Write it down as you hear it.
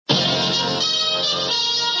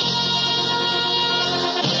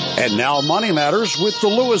And now Money Matters with the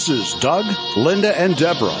Lewises, Doug, Linda, and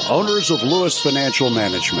Deborah, owners of Lewis Financial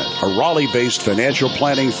Management, a Raleigh-based financial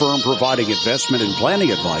planning firm providing investment and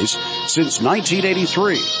planning advice since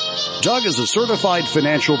 1983. Doug is a certified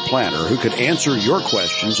financial planner who can answer your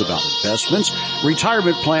questions about investments,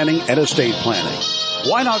 retirement planning, and estate planning.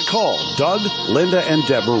 Why not call Doug, Linda, and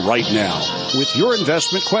Deborah right now with your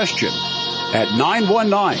investment question at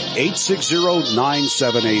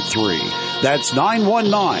 919-860-9783. That's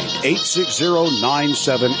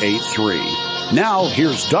 919-860-9783. Now,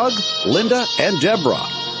 here's Doug, Linda, and Deborah.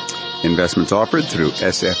 Investments offered through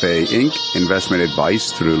SFA Inc. Investment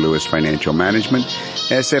advice through Lewis Financial Management.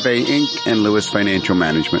 SFA Inc. and Lewis Financial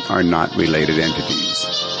Management are not related entities.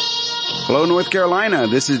 Hello, North Carolina.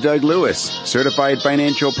 This is Doug Lewis, certified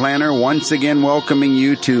financial planner, once again welcoming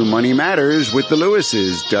you to Money Matters with the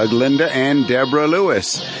Lewises, Doug, Linda, and Deborah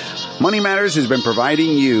Lewis. Money Matters has been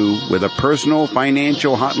providing you with a personal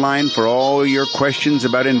financial hotline for all your questions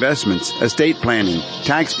about investments, estate planning,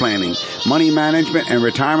 tax planning, money management, and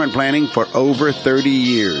retirement planning for over 30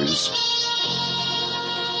 years.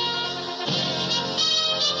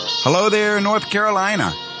 Hello there, North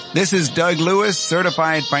Carolina. This is Doug Lewis,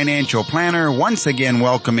 certified financial planner, once again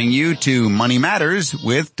welcoming you to Money Matters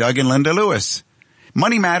with Doug and Linda Lewis.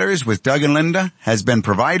 Money Matters with Doug and Linda has been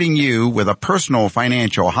providing you with a personal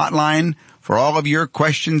financial hotline for all of your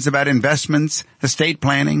questions about investments, estate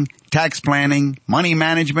planning, tax planning, money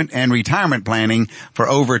management, and retirement planning for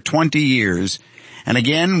over 20 years. And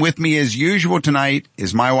again, with me as usual tonight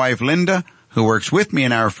is my wife Linda, who works with me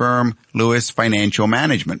in our firm, Lewis Financial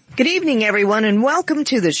Management. Good evening, everyone, and welcome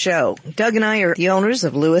to the show. Doug and I are the owners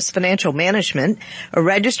of Lewis Financial Management, a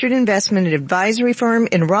registered investment and advisory firm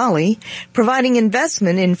in Raleigh, providing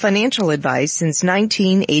investment and financial advice since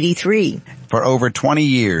 1983. For over 20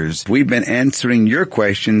 years, we've been answering your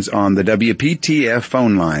questions on the WPTF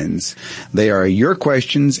phone lines. They are your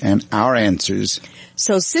questions and our answers.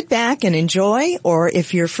 So sit back and enjoy, or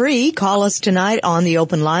if you're free, call us tonight on the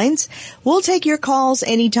open lines. We'll take your calls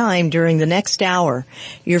anytime during the next hour.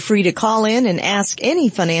 You're free to call in and ask any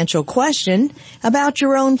financial question about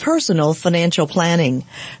your own personal financial planning.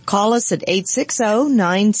 Call us at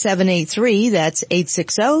 860-9783. That's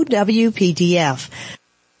 860-WPTF.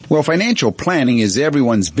 Well, financial planning is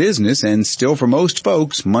everyone's business, and still for most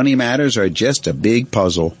folks, money matters are just a big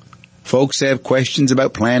puzzle. Folks have questions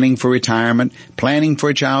about planning for retirement, planning for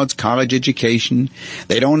a child's college education.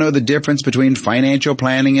 They don't know the difference between financial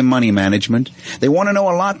planning and money management. They want to know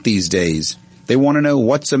a lot these days. They want to know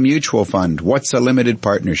what's a mutual fund, what's a limited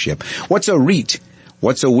partnership, what's a REIT,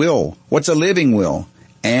 what's a will, what's a living will.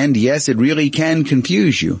 And yes, it really can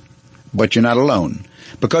confuse you. But you're not alone.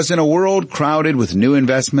 Because in a world crowded with new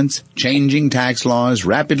investments, changing tax laws,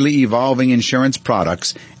 rapidly evolving insurance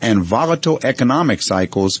products, and volatile economic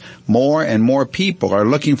cycles, more and more people are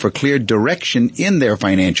looking for clear direction in their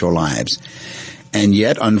financial lives. And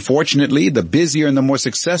yet, unfortunately, the busier and the more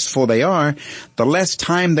successful they are, the less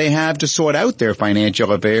time they have to sort out their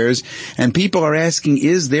financial affairs, and people are asking,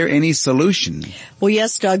 is there any solution? Well,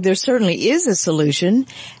 yes, Doug, there certainly is a solution.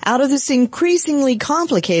 Out of this increasingly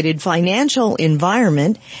complicated financial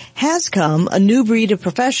environment has come a new breed of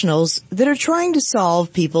professionals that are trying to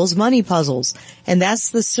solve people's money puzzles, and that's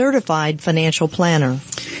the certified financial planner.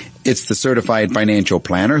 It's the certified financial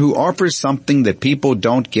planner who offers something that people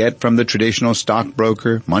don't get from the traditional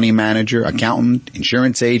stockbroker, money manager, accountant,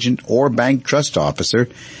 insurance agent, or bank trust officer.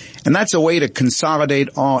 And that's a way to consolidate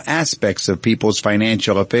all aspects of people's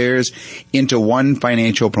financial affairs into one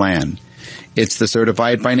financial plan. It's the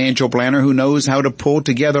certified financial planner who knows how to pull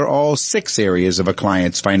together all 6 areas of a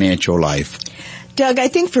client's financial life. Doug, I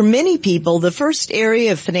think for many people, the first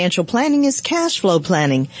area of financial planning is cash flow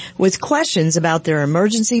planning, with questions about their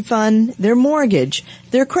emergency fund, their mortgage,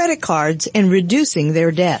 their credit cards, and reducing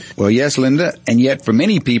their debt. Well, yes, Linda, and yet for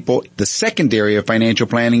many people, the second area of financial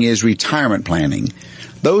planning is retirement planning.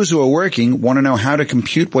 Those who are working want to know how to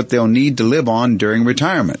compute what they'll need to live on during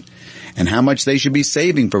retirement, and how much they should be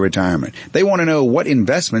saving for retirement. They want to know what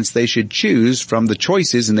investments they should choose from the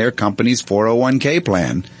choices in their company's 401k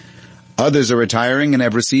plan. Others are retiring and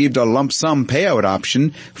have received a lump sum payout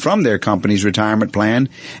option from their company's retirement plan,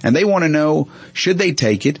 and they want to know, should they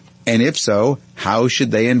take it, and if so, how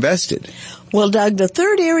should they invest it? Well, Doug, the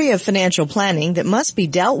third area of financial planning that must be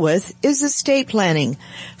dealt with is estate planning.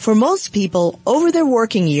 For most people, over their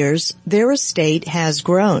working years, their estate has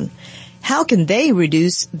grown. How can they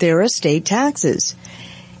reduce their estate taxes?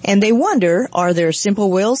 And they wonder, are their simple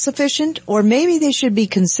wills sufficient, or maybe they should be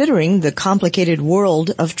considering the complicated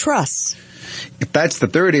world of trusts? If that's the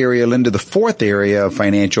third area, Linda, the fourth area of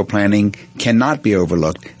financial planning cannot be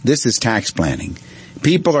overlooked. This is tax planning.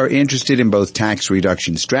 People are interested in both tax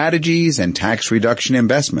reduction strategies and tax reduction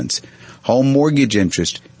investments, home mortgage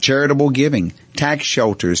interest, charitable giving, tax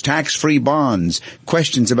shelters, tax-free bonds,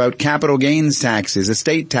 questions about capital gains taxes,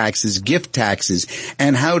 estate taxes, gift taxes,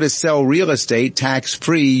 and how to sell real estate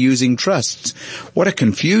tax-free using trusts. What a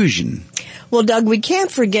confusion. Well, Doug, we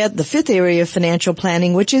can't forget the fifth area of financial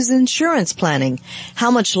planning, which is insurance planning. How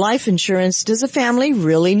much life insurance does a family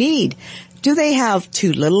really need? Do they have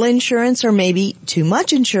too little insurance or maybe too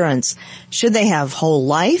much insurance? Should they have whole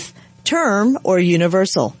life, term, or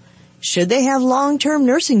universal? Should they have long-term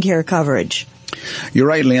nursing care coverage? You're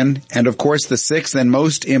right, Lynn. And of course, the sixth and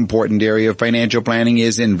most important area of financial planning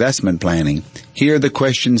is investment planning. Here, the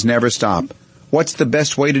questions never stop. What's the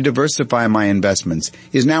best way to diversify my investments?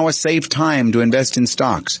 Is now a safe time to invest in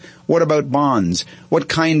stocks? What about bonds? What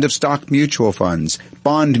kind of stock mutual funds?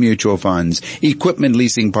 Bond mutual funds? Equipment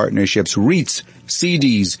leasing partnerships? REITs?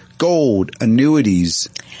 CDs? Gold? Annuities?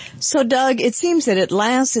 So, Doug, it seems that at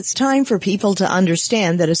last it's time for people to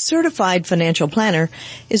understand that a certified financial planner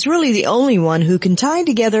is really the only one who can tie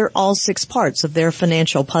together all six parts of their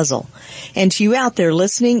financial puzzle. And to you out there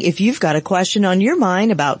listening, if you've got a question on your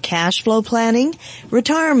mind about cash flow planning,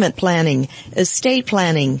 retirement planning, estate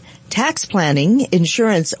planning, tax planning,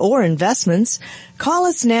 insurance, or investments, call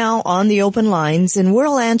us now on the open lines and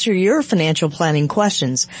we'll answer your financial planning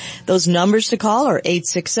questions. Those numbers to call are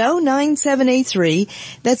 860-9783.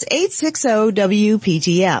 That's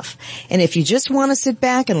 860-WPTF. And if you just want to sit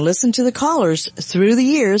back and listen to the callers through the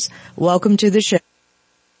years, welcome to the show.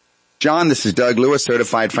 John, this is Doug Lewis,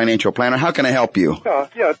 Certified Financial Planner. How can I help you?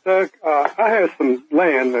 Yeah, Doug, I have some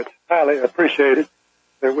land that's highly appreciated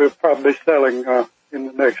that we're probably selling in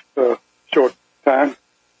the next short time,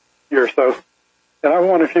 year or so. And I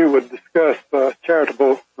wonder if you would discuss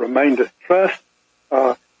charitable remainder trust,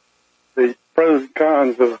 the pros and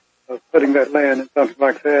cons of putting that land in something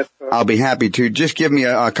like that. I'll be happy to. Just give me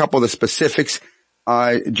a couple of the specifics.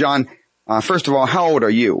 John, first of all, how old are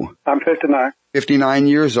you? I'm 59. 59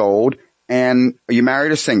 years old. And are you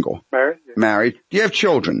married or single? Married. Yes. Married. Do you have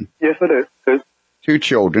children? Yes, I do. Two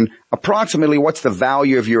children. Approximately, what's the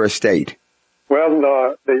value of your estate? Well,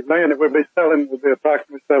 the land that we'll be selling will be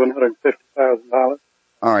approximately $750,000.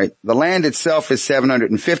 All right. The land itself is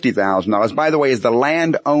 $750,000. By the way, is the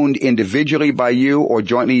land owned individually by you or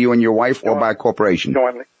jointly you and your wife or by a corporation?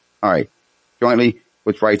 Jointly. All right. Jointly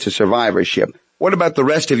with rights of survivorship. What about the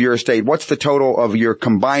rest of your estate? What's the total of your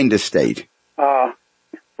combined estate?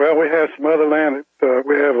 Well, we have some other land that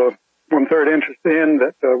we have a 1/3 interest in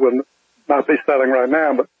that will not be selling right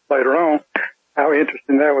now, but later on. Our interest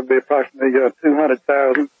in that would be approximately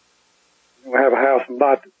 $200,000. We have a house and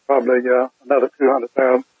lot that's probably another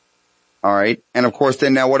 $200,000. All right. And of course,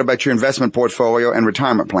 then now what about your investment portfolio and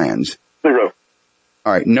retirement plans? Zero.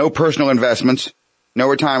 All right. No personal investments, no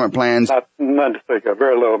retirement plans. None to speak of.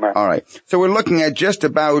 Very low amount. All right. So we're looking at just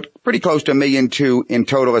about pretty close to $1.2 million in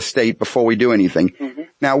total estate before we do anything. Mm-hmm.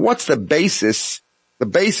 Now, what's the basis? The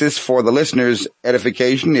basis for the listeners'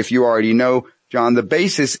 edification, if you already know, John, the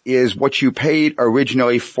basis is what you paid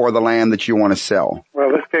originally for the land that you want to sell.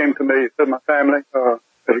 Well, this came to me from my family as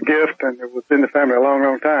a gift, and it was in the family a long,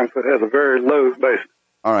 long time, so it has a very low basis.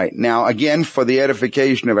 All right. Now, again, for the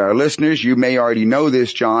edification of our listeners, you may already know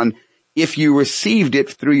this, John. If you received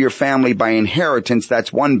it through your family by inheritance,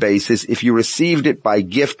 that's one basis. If you received it by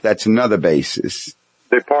gift, that's another basis.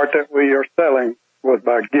 The part that we are selling was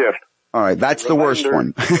by gift. All right. That's the worst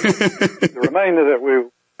one. The remainder that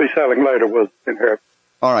we'll be selling later was inheritance.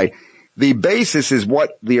 All right. The basis is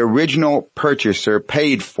what the original purchaser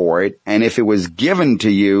paid for it, and if it was given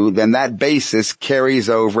to you, then that basis carries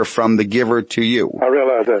over from the giver to you. I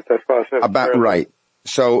realize that. That's why I said about right.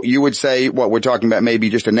 So you would say what we're talking about, maybe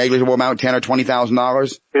just a negligible amount, $10,000 or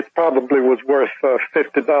 $20,000? It probably was worth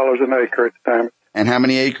 $50 an acre at the time. And how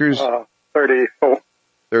many acres? 34.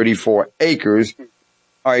 34 acres.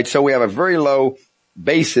 All right. So we have a very low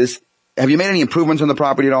basis. Have you made any improvements on the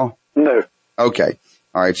property at all? No. Okay.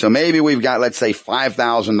 All right. So maybe we've got, let's say,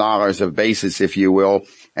 $5,000 of basis, if you will,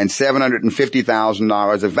 and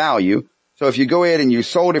 $750,000 of value. So if you go ahead and you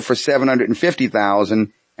sold it for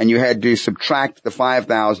 $750,000 and you had to subtract the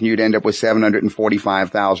 $5,000, you'd end up with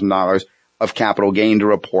 $745,000 of capital gain to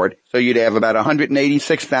report. So you'd have about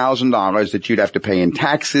 $186,000 that you'd have to pay in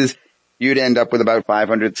taxes. You'd end up with about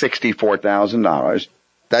 $564,000.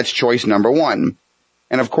 That's choice number one.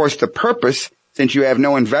 And of course, the purpose, since you have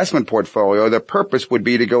no investment portfolio, the purpose would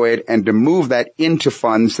be to go ahead and to move that into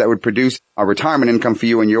funds that would produce a retirement income for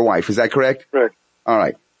you and your wife. Is that correct? Correct. All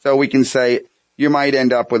right. So we can say you might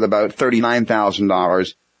end up with about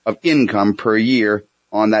 $39,000 of income per year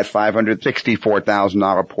on that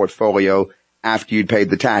 $564,000 portfolio after you'd paid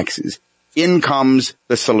the taxes. In comes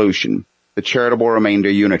the solution, the charitable remainder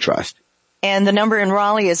unit trust. And the number in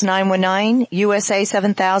Raleigh is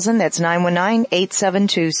 919-USA-7000. That's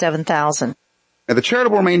 919-872-7000. Now, the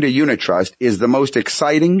charitable remainder unit trust is the most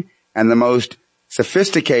exciting and the most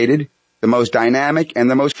sophisticated, the most dynamic, and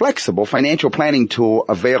the most flexible financial planning tool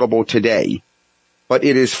available today. But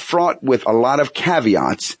it is fraught with a lot of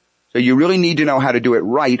caveats, so you really need to know how to do it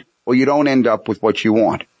right, or you don't end up with what you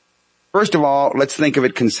want. First of all, let's think of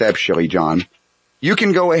it conceptually, John. You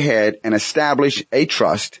can go ahead and establish a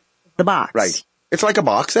trust. The box. Right. It's like a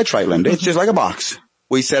box. That's right, Linda. It's just like a box.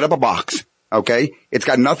 We set up a box. Okay? It's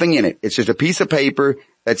got nothing in it. It's just a piece of paper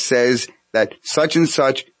that says that such and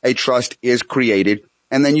such a trust is created,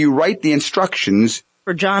 and then you write the instructions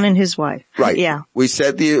for John and his wife. Right. Yeah. We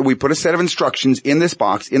put a set of instructions in this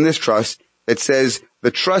box, in this trust, that says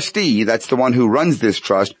the trustee, that's the one who runs this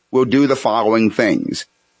trust, will do the following things.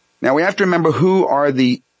 Now we have to remember who are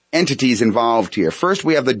the entities involved here. First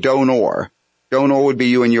we have the donor. Donor would be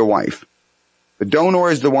you and your wife. The donor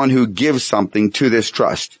is the one who gives something to this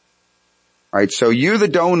trust. Alright, so you, the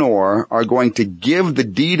donor, are going to give the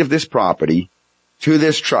deed of this property to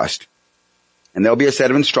this trust. And there'll be a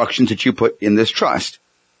set of instructions that you put in this trust.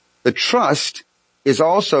 The trust is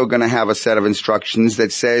also going to have a set of instructions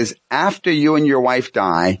that says after you and your wife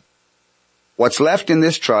die, what's left in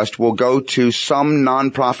this trust will go to some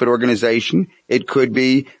nonprofit organization. It could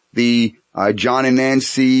be the John and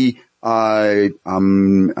Nancy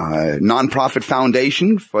nonprofit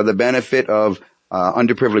foundation for the benefit of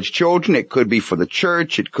underprivileged children. It could be for the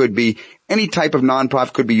church. It could be any type of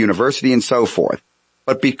nonprofit, could be university and so forth.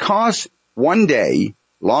 But because one day,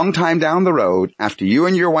 long time down the road, after you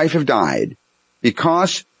and your wife have died,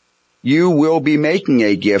 because you will be making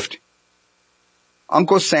a gift,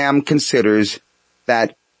 Uncle Sam considers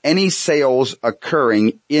that any sales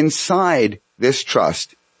occurring inside this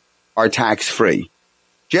trust are tax-free,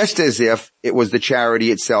 just as if it was the charity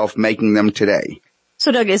itself making them today.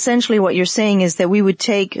 So, Doug, essentially what you're saying is that we would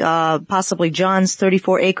take possibly John's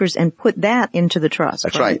 34 acres and put that into the trust.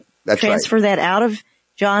 That's right. That's Transfer right. that out of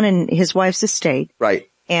John and his wife's estate. Right.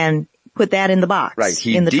 And put that in the box. Right.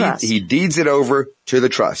 In the trust. He deeds it over to the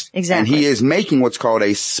trust. Exactly. And he is making what's called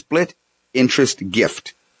a split interest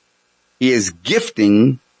gift. He is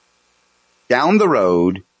gifting down the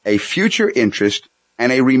road a future interest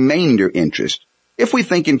and a remainder interest. If we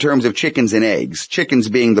think in terms of chickens and eggs, chickens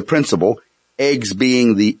being the principal, eggs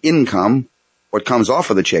being the income, what comes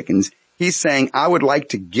off of the chickens, he's saying, I would like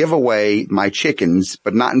to give away my chickens,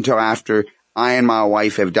 but not until after I and my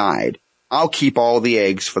wife have died. I'll keep all the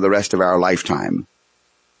eggs for the rest of our lifetime.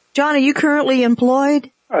 John, are you currently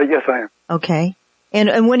employed? Yes, I am. Okay.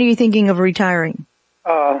 And when are you thinking of retiring?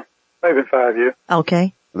 Maybe 5 years.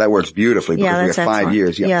 Okay. That works beautifully because we have 5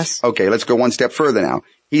 years. Yes. Okay, let's go one step further now.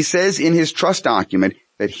 He says in his trust document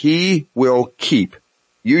that he will keep,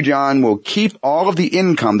 you, John, will keep all of the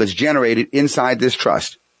income that's generated inside this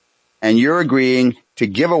trust. And you're agreeing to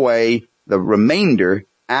give away the remainder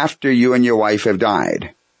after you and your wife have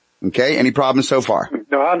died. Okay, any problems so far?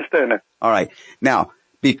 No, I understand that. All right. Now,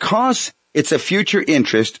 because it's a future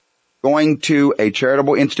interest going to a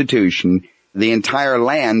charitable institution, the entire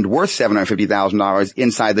land worth $750,000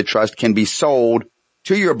 inside the trust can be sold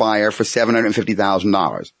to your buyer for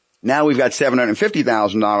 $750,000. Now we've got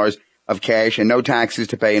 $750,000 of cash and no taxes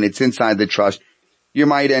to pay, and it's inside the trust. You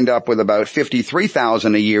might end up with about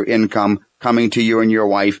 $53,000 a year income coming to you and your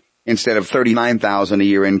wife instead of $39,000 a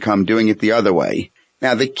year income doing it the other way.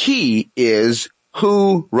 Now the key is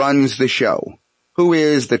who runs the show? Who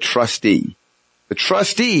is the trustee? The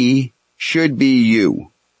trustee should be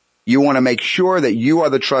you. You want to make sure that you are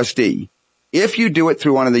the trustee. If you do it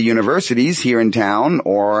through one of the universities here in town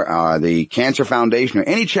or the Cancer Foundation or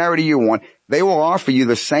any charity you want, they will offer you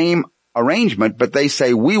the same arrangement, but they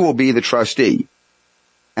say we will be the trustee.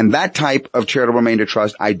 And that type of charitable remainder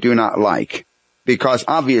trust I do not like, because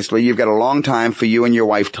obviously you've got a long time for you and your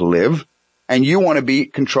wife to live, and you want to be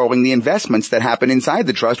controlling the investments that happen inside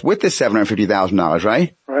the trust with this $750,000,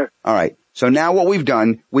 right? Right. All right. So now what we've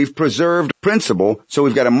done, we've preserved principal, so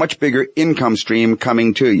we've got a much bigger income stream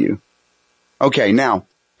coming to you. Okay, now,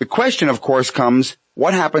 the question, of course, comes,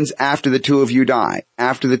 what happens after the two of you die?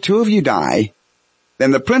 After the two of you die,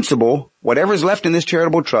 then the principal, whatever's left in this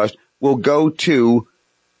charitable trust, will go to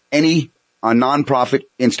any nonprofit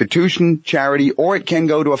institution, charity, or it can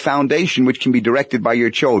go to a foundation which can be directed by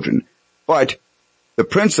your children. But the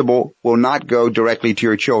principal will not go directly to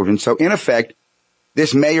your children. So in effect,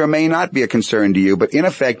 this may or may not be a concern to you, but in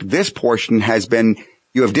effect, this portion has been,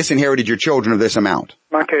 you have disinherited your children of this amount.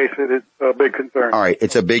 In my case, it is a big concern. All right,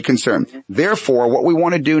 it's a big concern. Therefore, what we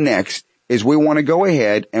want to do next is we want to go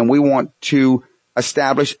ahead and we want to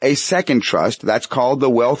establish a second trust. That's called the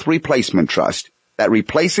Wealth Replacement Trust, that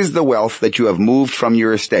replaces the wealth that you have moved from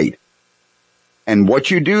your estate. And what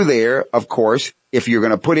you do there, of course, if you're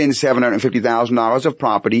going to put in $750,000 of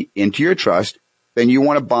property into your trust, then you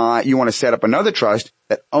want to set up another trust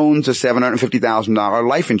that owns a $750,000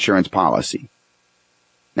 life insurance policy.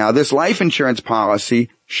 Now, this life insurance policy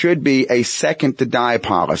should be a second to die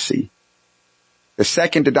policy. The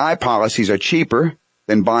second to die policies are cheaper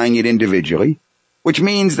than buying it individually, which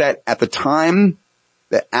means that at the time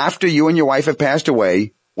that after you and your wife have passed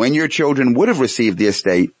away, when your children would have received the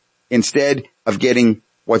estate, instead of getting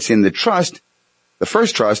what's in the trust, the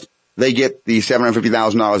first trust, they get the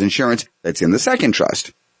 $750,000 insurance that's in the second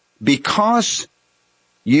trust. Because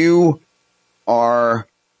you are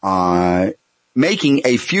making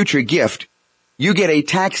a future gift, you get a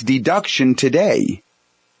tax deduction today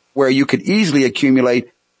where you could easily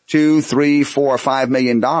accumulate $2, $3, $4, $5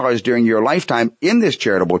 million during your lifetime in this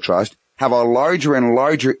charitable trust, have a larger and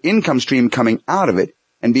larger income stream coming out of it,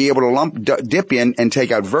 and be able to dip in and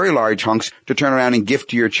take out very large hunks to turn around and gift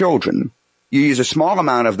to your children. You use a small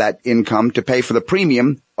amount of that income to pay for the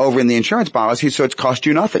premium over in the insurance policy, so it's cost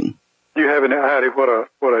you nothing. Do you have any idea what a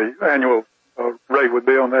annual rate would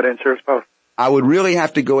be on that insurance policy? I would really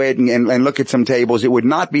have to go ahead and look at some tables. It would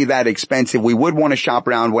not be that expensive. We would want to shop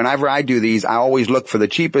around. Whenever I do these, I always look for the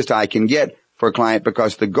cheapest I can get for a client,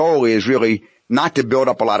 because the goal is really not to build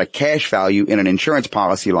up a lot of cash value in an insurance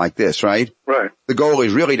policy like this, right? Right. The goal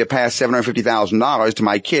is really to pass $750,000 to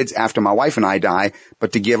my kids after my wife and I die,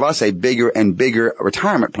 but to give us a bigger and bigger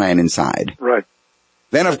retirement plan inside. Right.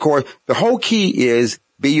 Then, of course, the whole key is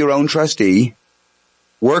be your own trustee,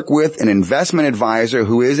 work with an investment advisor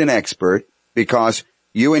who is an expert, because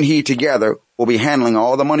you and he together will be handling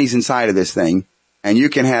all the monies inside of this thing, and you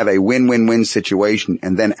can have a win-win-win situation.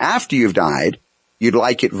 And then after you've died, you'd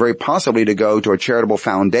like it very possibly to go to a charitable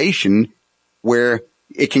foundation where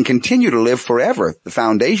it can continue to live forever, the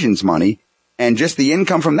foundation's money, and just the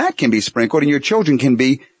income from that can be sprinkled, and your children can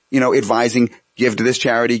be, advising, give to this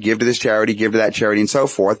charity, give to this charity, give to that charity, and so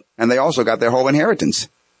forth. And they also got their whole inheritance.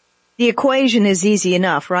 The equation is easy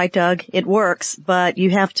enough, right, Doug? It works, but you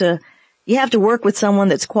have to work with someone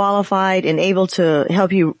that's qualified and able to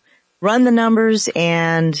help you run the numbers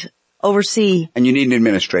and oversee. And you need an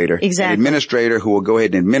administrator. Exactly. An administrator who will go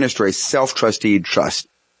ahead and administer a self-trusteed trust.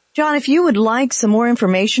 John, if you would like some more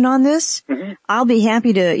information on this, I'll be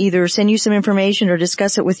happy to either send you some information or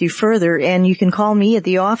discuss it with you further, and you can call me at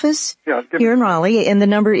the office here in Raleigh, and the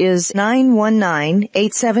number is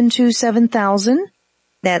 919-872-7000.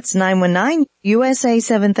 That's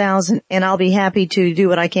 919-USA-7000, and I'll be happy to do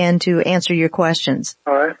what I can to answer your questions.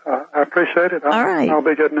 All right. I appreciate it. All right. I'll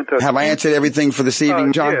be getting in touch. Have I answered everything for this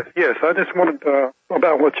evening, John? Yes. I just wanted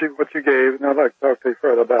about what you gave, and I'd like to talk to you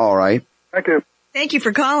further about it. All right. Thank you. Thank you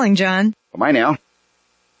for calling, John. Bye now.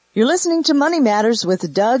 You're listening to Money Matters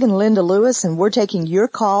with Doug and Linda Lewis, and we're taking your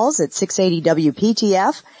calls at 680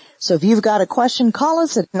 WPTF. So if you've got a question, call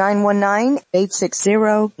us at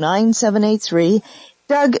 919-860-9783.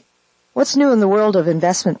 Doug, what's new in the world of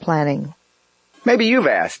investment planning? Maybe you've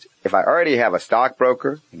asked, if I already have a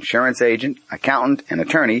stockbroker, insurance agent, accountant, and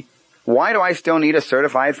attorney, why do I still need a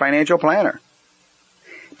certified financial planner?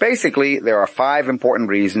 Basically, there are 5 important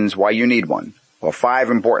reasons why you need one, or 5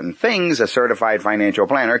 important things a certified financial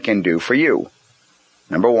planner can do for you.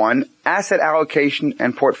 Number 1, asset allocation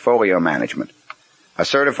and portfolio management. A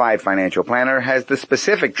certified financial planner has the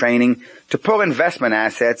specific training to pull investment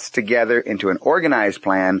assets together into an organized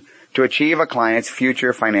plan to achieve a client's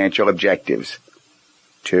future financial objectives.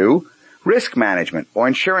 2, risk management or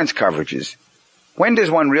insurance coverages. When does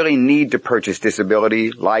one really need to purchase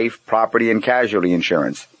disability, life, property, and casualty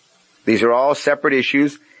insurance? These are all separate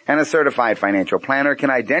issues, and a certified financial planner can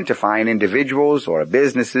identify an individual's or a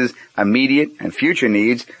business's immediate and future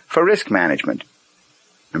needs for risk management.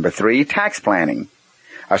 Number 3, tax planning.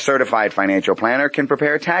 A certified financial planner can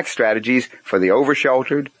prepare tax strategies for the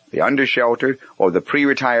oversheltered, the undersheltered, or the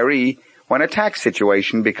pre-retiree when a tax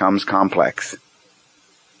situation becomes complex.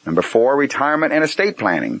 Number 4, retirement and estate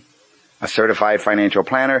planning. A certified financial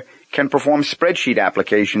planner can perform spreadsheet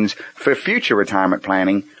applications for future retirement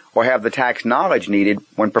planning or have the tax knowledge needed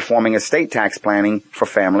when performing estate tax planning for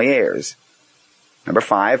family heirs. Number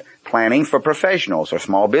 5, planning for professionals or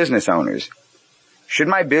small business owners. Should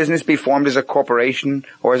my business be formed as a corporation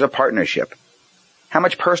or as a partnership? How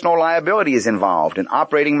much personal liability is involved in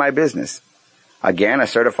operating my business? Again, a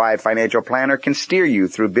certified financial planner can steer you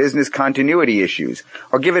through business continuity issues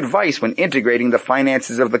or give advice when integrating the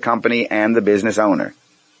finances of the company and the business owner.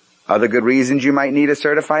 Other good reasons you might need a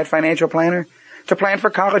certified financial planner: to plan for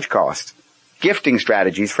college costs, gifting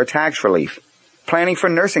strategies for tax relief, planning for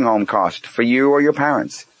nursing home costs for you or your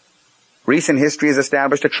parents. Recent history has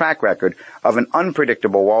established a track record of an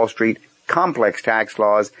unpredictable Wall Street, complex tax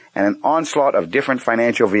laws, and an onslaught of different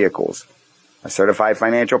financial vehicles. A certified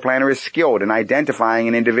financial planner is skilled in identifying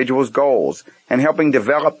an individual's goals and helping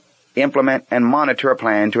develop, implement, and monitor a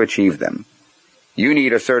plan to achieve them. You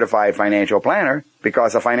need a certified financial planner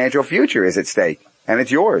because a financial future is at stake, and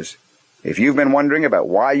it's yours. If you've been wondering about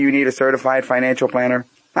why you need a certified financial planner,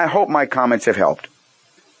 I hope my comments have helped.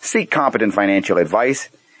 Seek competent financial advice,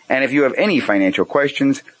 and if you have any financial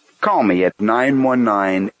questions, call me at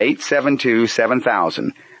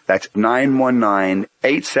 919-872-7000. That's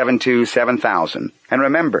 919-872-7000. And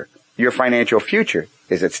remember, your financial future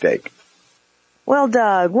is at stake. Well,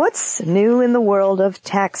 Doug, what's new in the world of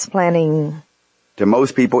tax planning? To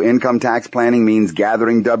most people, income tax planning means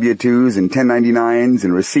gathering W-2s and 1099s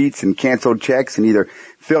and receipts and canceled checks and either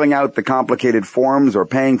filling out the complicated forms or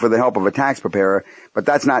paying for the help of a tax preparer. But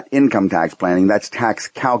that's not income tax planning. That's tax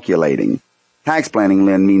calculating. Tax planning,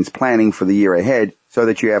 Lynn, means planning for the year ahead so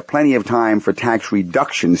that you have plenty of time for tax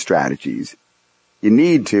reduction strategies. You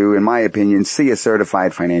need to, in my opinion, see a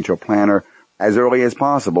certified financial planner as early as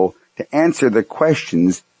possible to answer the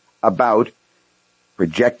questions about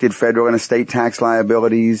projected federal and estate tax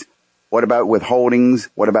liabilities. What about withholdings?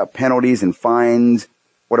 What about penalties and fines?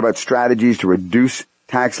 What about strategies to reduce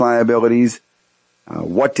tax liabilities?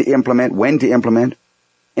 What to implement, when to implement,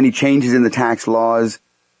 any changes in the tax laws,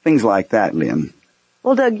 things like that, Lynn.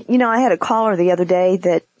 Well, Doug, I had a caller the other day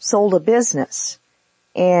that sold a business,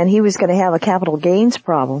 and he was going to have a capital gains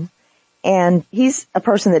problem, and he's a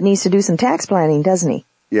person that needs to do some tax planning, doesn't he?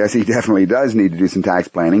 Yes, he definitely does need to do some tax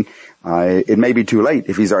planning. It may be too late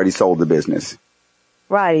if he's already sold the business.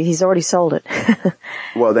 Right, he's already sold it.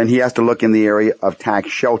 Well, then he has to look in the area of tax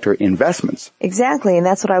shelter investments. Exactly, and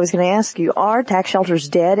that's what I was going to ask you. Are tax shelters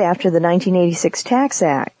dead after the 1986 Tax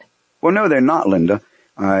Act? Well, no, they're not, Linda.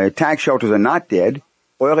 Tax shelters are not dead.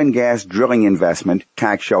 Oil and gas drilling investment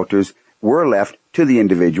tax shelters were left to the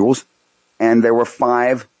individuals, and there were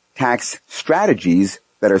 5 tax strategies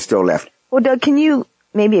that are still left. Well, Doug, can you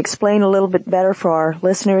maybe explain a little bit better for our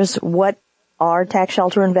listeners what are tax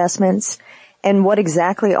shelter investments and what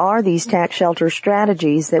exactly are these tax shelter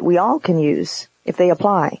strategies that we all can use if they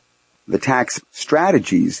apply? The tax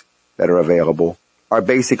strategies that are available are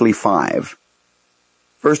basically 5.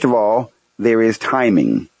 First of all, there is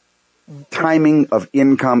timing. Timing of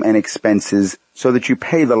income and expenses so that you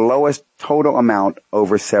pay the lowest total amount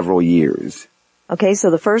over several years. Okay,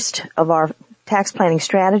 so the first of our tax planning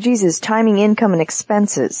strategies is timing income and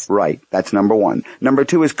expenses. Right, that's number 1. Number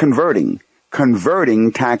 2 is converting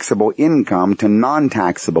taxable income to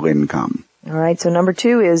non-taxable income. All right, so number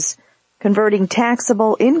 2 is converting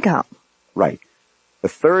taxable income. Right. The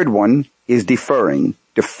third one is deferring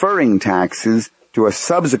taxes to a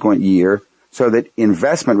subsequent year so that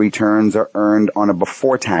investment returns are earned on a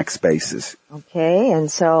before-tax basis. Okay,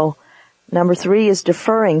 and so number 3 is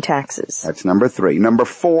deferring taxes. That's number 3. Number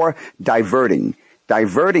 4, diverting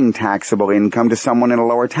taxable income to someone in a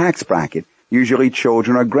lower tax bracket, usually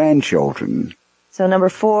children or grandchildren. So number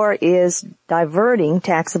 4 is diverting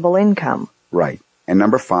taxable income. Right. And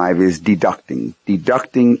number 5 is deducting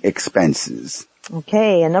expenses.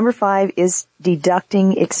 Okay, and number 5 is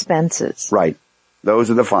deducting expenses. Right.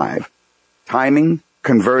 Those are the 5. Timing,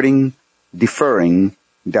 converting, deferring,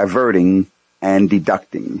 diverting, and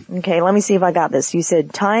deducting. Okay, let me see if I got this. You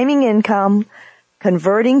said timing income,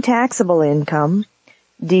 converting taxable income,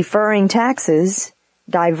 deferring taxes,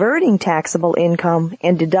 diverting taxable income,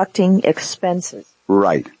 and deducting expenses.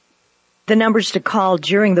 Right. The numbers to call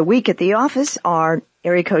during the week at the office are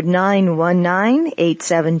area code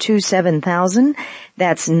 919-872-7000.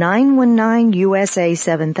 That's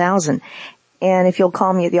 919-USA-7000. And if you'll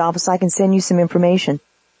call me at the office, I can send you some information.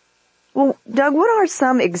 Well, Doug, what are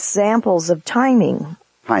some examples of timing?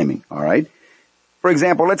 Timing, all right. For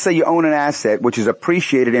example, let's say you own an asset which is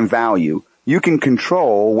appreciated in value. You can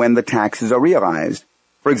control when the taxes are realized.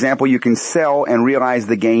 For example, you can sell and realize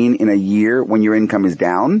the gain in a year when your income is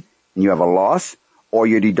down and you have a loss, or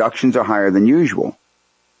your deductions are higher than usual.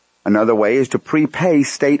 Another way is to prepay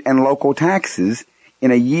state and local taxes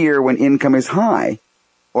in a year when income is high,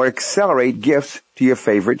 or accelerate gifts to your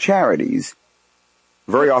favorite charities.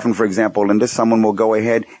 Very often, for example, Linda, someone will go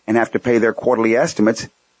ahead and have to pay their quarterly estimates.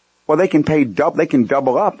 Well, they can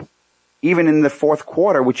double up. Even in the fourth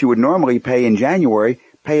quarter, which you would normally pay in January,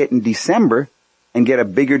 pay it in December and get a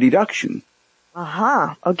bigger deduction.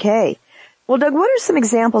 Aha, okay. Well, Doug, what are some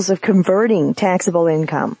examples of converting taxable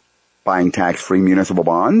income? Buying tax-free municipal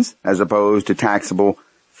bonds as opposed to taxable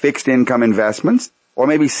fixed income investments or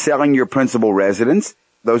maybe selling your principal residence.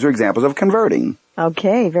 Those are examples of converting.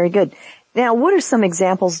 Okay, very good. Now, what are some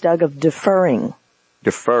examples, Doug, of deferring?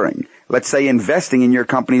 Deferring. Let's say investing in your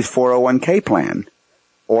company's 401k plan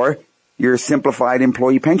or your simplified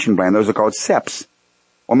employee pension plan. Those are called SEPs.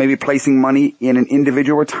 Or maybe placing money in an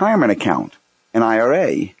individual retirement account, an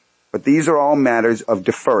IRA. But these are all matters of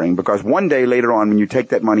deferring because one day later on when you take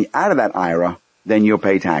that money out of that IRA, then you'll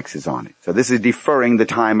pay taxes on it. So this is deferring the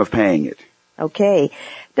time of paying it. Okay.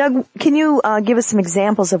 Doug, can you give us some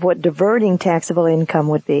examples of what diverting taxable income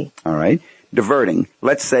would be? All right. Diverting.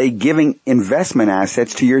 Let's say giving investment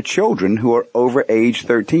assets to your children who are over age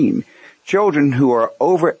 13. Children who are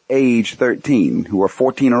over age 13, who are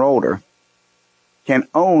 14 or older, can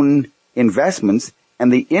own investments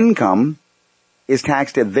and the income is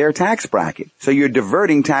taxed at their tax bracket. So you're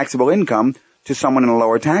diverting taxable income to someone in a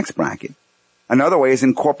lower tax bracket. Another way is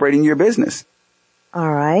incorporating your business.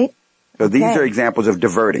 All right. So these are examples of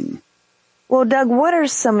diverting. Well, Doug, what are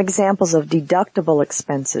some examples of deductible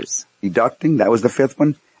expenses? Deducting, that was the fifth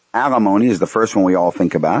one. Alimony is the first one we all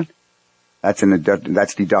think about. That's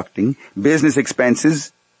deducting. Business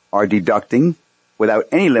expenses are deducting without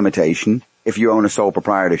any limitation if you own a sole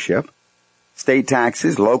proprietorship. State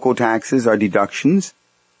taxes, local taxes are deductions.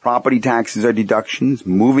 Property taxes are deductions.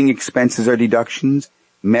 Moving expenses are deductions.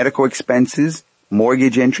 Medical expenses,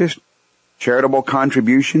 mortgage interest, charitable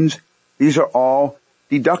contributions. These are all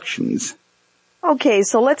deductions. Okay,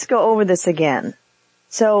 so let's go over this again.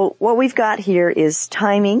 So what we've got here is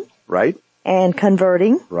timing. Right. And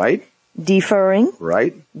converting. Right. Deferring.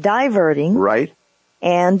 Right. Diverting. Right.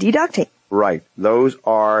 And deducting. Right. Those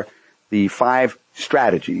are the 5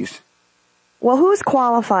 strategies. Well, who's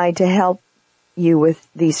qualified to help you with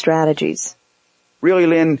these strategies? Really,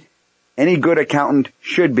 Lynn, any good accountant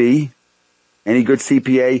should be, any good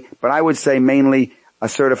CPA, but I would say mainly a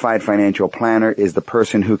certified financial planner is the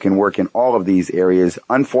person who can work in all of these areas.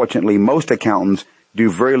 Unfortunately, most accountants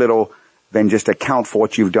do very little than just account for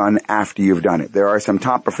what you've done after you've done it. There are some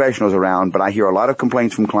top professionals around, but I hear a lot of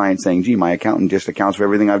complaints from clients saying, gee, my accountant just accounts for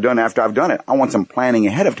everything I've done after I've done it. I want some planning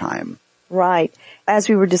ahead of time. Right. As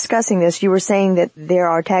we were discussing this, you were saying that there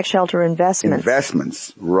are tax shelter investments.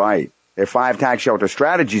 Investments, right. There are 5 tax shelter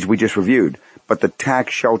strategies we just reviewed, but the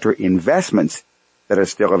tax shelter investments that are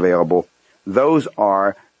still available, those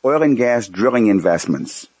are oil and gas drilling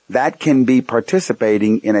investments. That can be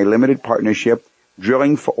participating in a limited partnership,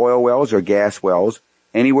 drilling for oil wells or gas wells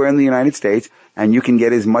anywhere in the United States, and you can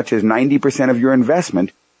get as much as 90% of your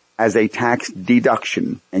investment as a tax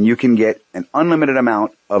deduction, and you can get an unlimited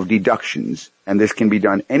amount of deductions, and this can be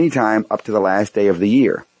done anytime up to the last day of the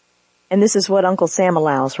year. And this is what Uncle Sam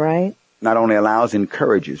allows, right? Not only allows,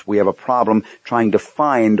 encourages. We have a problem trying to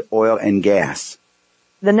find oil and gas.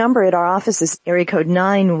 The number at our office is area code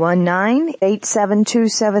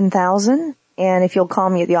 919-872-7000, and if you'll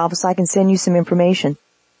call me at the office, I can send you some information.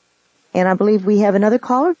 And I believe we have another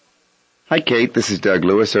caller. Hi, Kate. This is Doug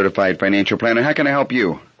Lewis, certified financial planner. How can I help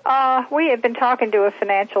you? We have been talking to a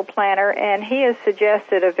financial planner, and he has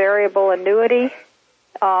suggested a variable annuity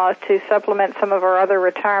to supplement some of our other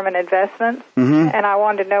retirement investments. Mm-hmm. And I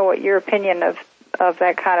wanted to know what your opinion of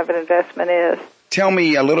that kind of an investment is. Tell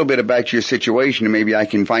me a little bit about your situation, and maybe I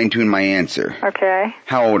can fine-tune my answer. Okay.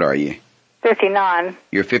 How old are you? 59.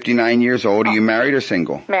 You're 59 years old. Are you married or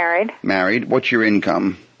single? Married. Married. What's your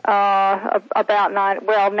income? About 9.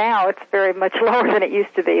 Well, now it's very much lower than it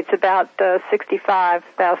used to be. It's about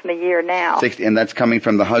 $65,000 a year now. 60, and that's coming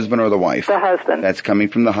from the husband or the wife? The husband. That's coming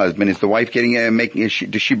from the husband. Is the wife getting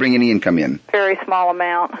does she bring any income in? Very small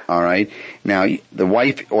amount. All right. Now, the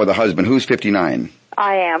wife or the husband, who's 59?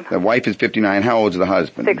 I am. The wife is 59. How old is the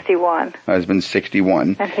husband? 61. Husband's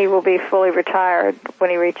 61. And he will be fully retired when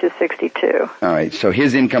he reaches 62. All right. So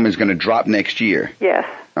his income is going to drop next year. Yes.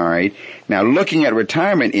 All right. Now, looking at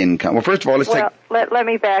retirement income, well, first of all, let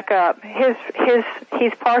me back up.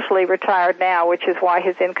 He's partially retired now, which is why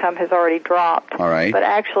his income has already dropped. All right. But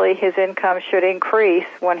actually, his income should increase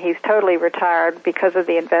when he's totally retired because of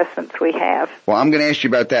the investments we have. Well, I'm going to ask you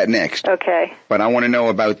about that next. Okay. But I want to know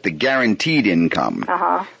about the guaranteed income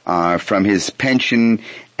from his pension,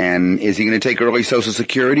 and is he going to take early Social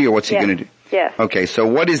Security, or what's he going to do? Yes. Okay. So,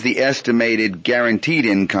 what is the estimated guaranteed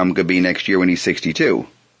income could be next year when he's 62?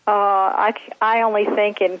 I only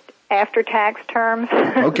think in after-tax terms.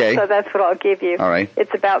 Okay. So that's what I'll give you. All right.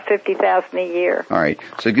 It's about $50,000 a year. All right.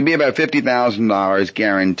 So it could be about $50,000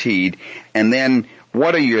 guaranteed. And then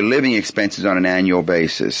what are your living expenses on an annual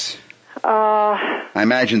basis? I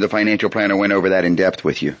imagine the financial planner went over that in depth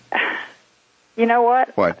with you. You know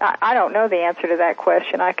what? What? I don't know the answer to that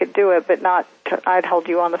question. I could do it, but I'd hold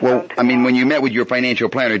you on the phone. Well, I mean, when you met with your financial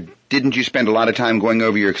planner, didn't you spend a lot of time going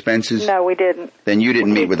over your expenses? No, we didn't. Then you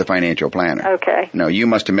didn't meet with a financial planner. Okay. No, you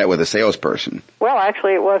must have met with a salesperson. Well,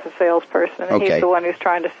 actually, it was a salesperson, and Okay. he's the one who's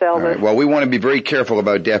trying to sell All right. this. Well, we want to be very careful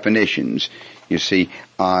about definitions. You see,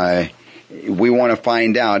 we want to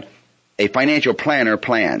find out. A financial planner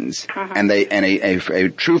plans, and a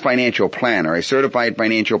true financial planner, a certified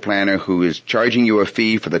financial planner who is charging you a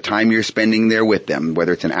fee for the time you're spending there with them,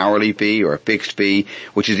 whether it's an hourly fee or a fixed fee,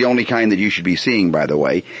 which is the only kind that you should be seeing, by the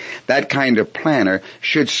way. That kind of planner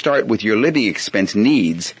should start with your living expense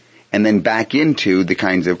needs and then back into the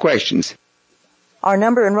kinds of questions. Our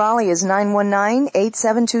number in Raleigh is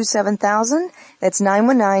 919-872-7000. That's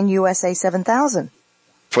 919-USA-7000.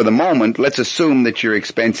 For the moment, let's assume that your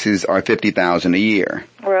expenses are $50,000 a year.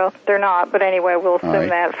 Well, they're not, but anyway, we'll assume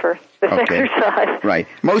that for this exercise. Right.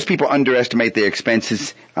 Most people underestimate their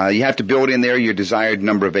expenses. You have to build in there your desired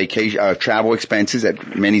number of travel expenses.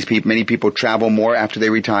 That many people travel more after they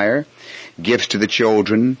retire. Gifts to the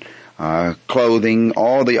children, clothing,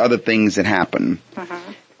 all the other things that happen.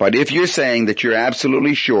 But if you're saying that you're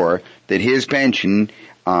absolutely sure that his pension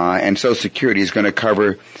and Social Security is going to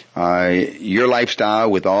cover your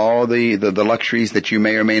lifestyle with all the luxuries that you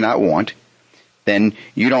may or may not want, then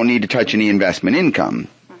you don't need to touch any investment income.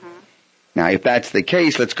 Now, if that's the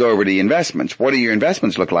case, let's go over to the investments. What do your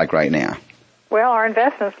investments look like right now? Well, our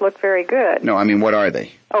investments look very good. No, I mean, what are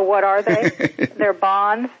they? Oh, what are they? They're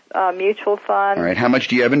bonds, mutual funds. All right. How much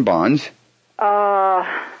do you have in bonds? I'm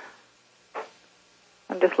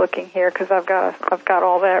just looking here because I've got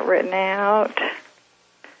all that written out.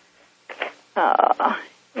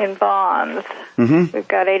 In bonds, we've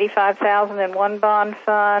got $85,000 in one bond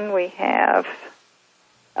fund. We have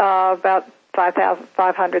about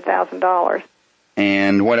 $500,000.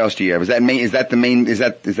 And what else do you have? Is that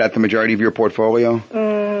the majority of your portfolio?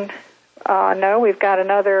 No, we've got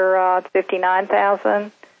another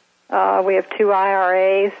 $59,000. We have two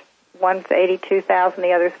IRAs. One's $82,000,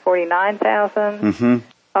 the other's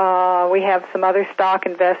 $49,000. We have some other stock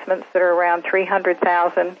investments that are around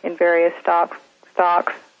 $300,000 in various stocks.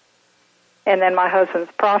 And then my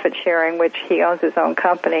husband's profit sharing, which he owns his own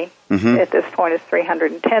company, at this point is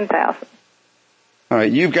 $310,000. All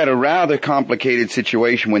right, you've got a rather complicated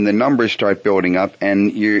situation when the numbers start building up,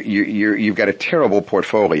 and you've got a terrible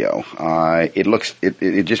portfolio.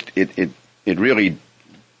 It really,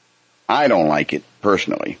 I don't like it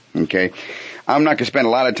personally. Okay, I'm not going to spend a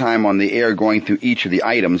lot of time on the air going through each of the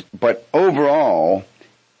items, but overall,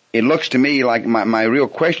 it looks to me like my real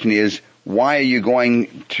question is, why are you going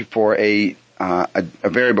for a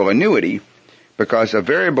variable annuity? Because a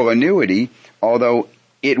variable annuity, although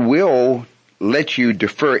it will let you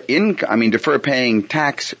defer paying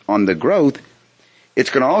tax on the growth,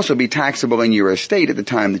 it's going to also be taxable in your estate at the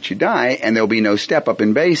time that you die, and there'll be no step up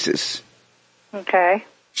in basis. Okay.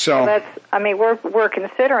 So we're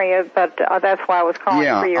considering it, but that's why I was calling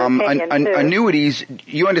for your opinion too. Annuities,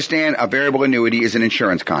 you understand a variable annuity is an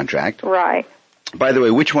insurance contract. Right. By the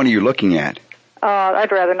way, which one are you looking at?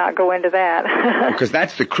 I'd rather not go into that. Because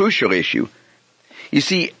that's the crucial issue. You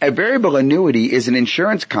see, a variable annuity is an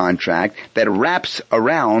insurance contract that wraps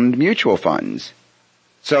around mutual funds.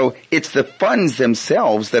 So it's the funds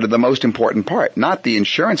themselves that are the most important part, not the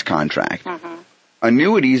insurance contract.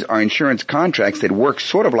 Annuities are insurance contracts that work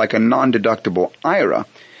sort of like a non-deductible IRA.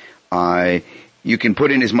 You can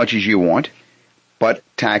put in as much as you want, but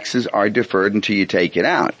taxes are deferred until you take it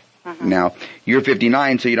out. Now, you're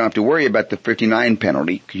 59, so you don't have to worry about the 59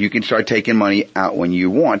 penalty, because you can start taking money out when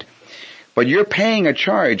you want. But you're paying a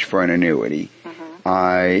charge for an annuity.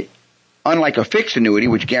 Unlike a fixed annuity,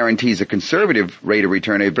 which guarantees a conservative rate of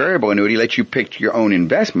return, a variable annuity lets you pick your own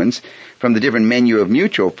investments from the different menu of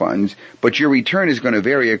mutual funds, but your return is going to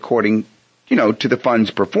vary according, to the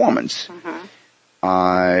fund's performance.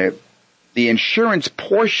 The insurance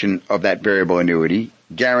portion of that variable annuity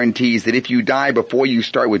guarantees that if you die before you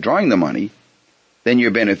start withdrawing the money, then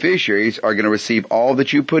your beneficiaries are going to receive all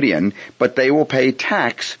that you put in, but they will pay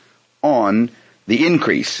tax on the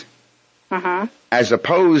increase. As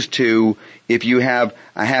opposed to if you have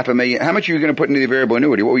 $500,000, how much are you going to put into the variable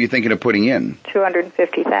annuity? What were you thinking of putting in?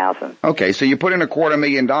 $250,000. Okay, so you put in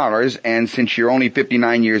 $250,000, and since you're only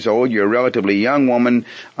 59 years old, you're a relatively young woman,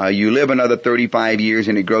 you live another 35 years,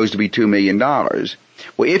 and it grows to be $2 million.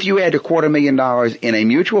 Well, if you had $250,000 in a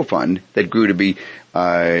mutual fund that grew to be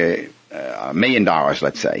 $1 million,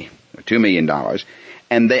 let's say, $2 million,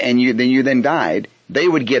 and you then died, they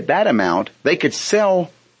would get that amount. They could sell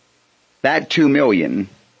that $2 million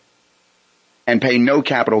and pay no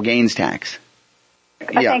capital gains tax.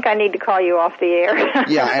 I think I need to call you off the air.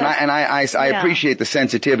 Yeah, and I appreciate the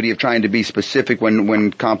sensitivity of trying to be specific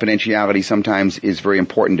when confidentiality sometimes is very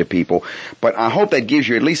important to people. But I hope that gives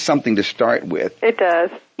you at least something to start with. It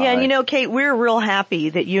does. Yeah, and Kate, we're real happy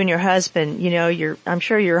that you and your husband, I'm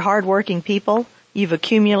sure you're hardworking people. You've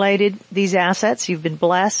accumulated these assets. You've been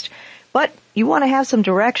blessed. But you want to have some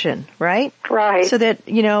direction, right? Right. So that,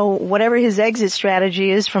 whatever his exit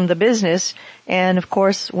strategy is from the business, and of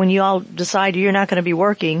course, when you all decide you're not going to be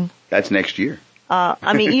working. That's next year. You know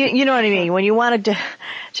what I mean? When you wanted to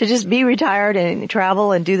just be retired and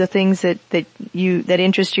travel and do the things that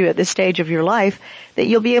interest you at this stage of your life, that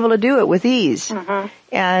you'll be able to do it with ease. Mm-hmm.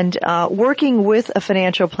 And, working with a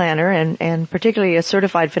financial planner and particularly a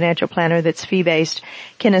certified financial planner that's fee-based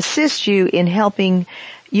can assist you in helping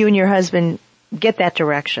you and your husband get that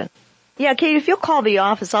direction. Yeah, Kate, if you'll call the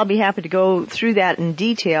office, I'll be happy to go through that in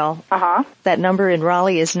detail. Uh-huh. That number in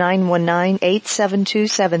Raleigh is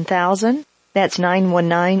 919-872-7000. That's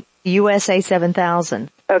 919-USA-7000.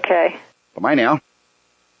 Okay. Bye now.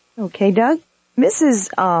 Okay, Doug. Mrs.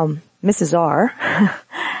 R,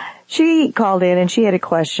 she called in and she had a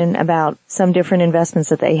question about some different investments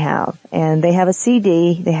that they have. And they have a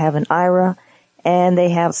CD, they have an IRA, and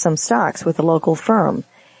they have some stocks with a local firm.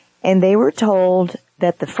 And they were told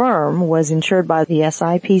that the firm was insured by the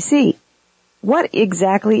SIPC. What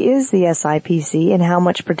exactly is the SIPC and how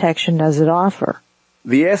much protection does it offer?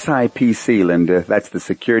 The SIPC, Linda, that's the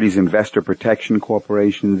Securities Investor Protection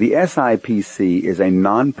Corporation. The SIPC is a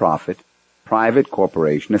non-profit, private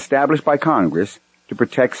corporation established by Congress to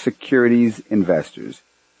protect securities investors.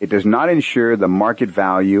 It does not insure the market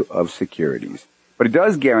value of securities, but it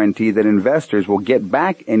does guarantee that investors will get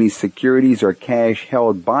back any securities or cash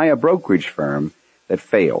held by a brokerage firm that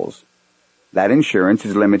fails. That insurance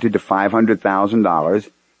is limited to $500,000,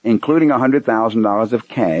 including $100,000 of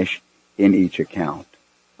cash in each account.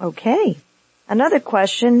 Okay. Another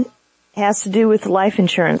question has to do with life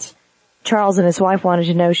insurance. Charles and his wife wanted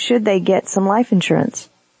to know, should they get some life insurance?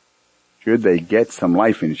 Should they get some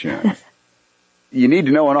life insurance? You need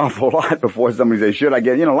to know an awful lot before somebody says, should I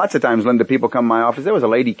get, lots of times, Linda, people come to my office. There was a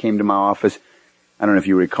lady came to my office. I don't know if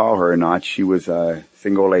you recall her or not. She was a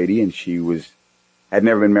single lady and had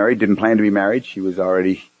never been married, didn't plan to be married. She was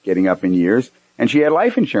already getting up in years and she had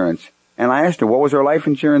life insurance. And I asked her, what was her life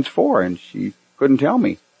insurance for? And she couldn't tell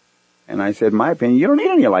me. And I said, in my opinion, you don't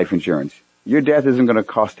need any life insurance. Your death isn't going to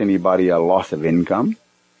cost anybody a loss of income.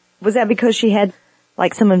 Was that because she had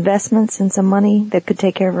some investments and some money that could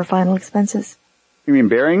take care of her final expenses? You mean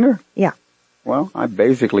burying her? Yeah. Well, I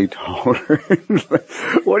basically told her,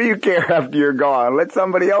 what do you care after you're gone? Let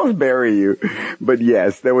somebody else bury you. But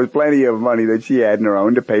yes, there was plenty of money that she had in her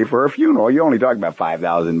own to pay for her funeral. You only talk about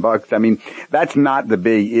 $5,000. I mean, that's not the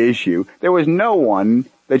big issue. There was no one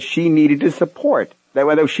that she needed to support,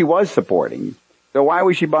 that she was supporting. So why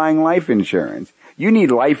was she buying life insurance? You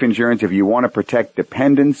need life insurance if you want to protect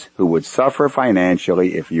dependents who would suffer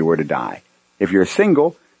financially if you were to die. If you're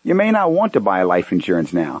single, you may not want to buy life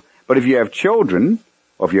insurance now. But if you have children,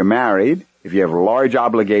 or if you're married, if you have large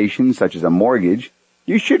obligations such as a mortgage,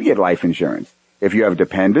 you should get life insurance. If you have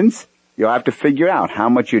dependents, you'll have to figure out how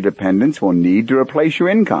much your dependents will need to replace your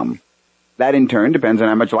income. That in turn depends on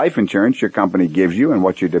how much life insurance your company gives you and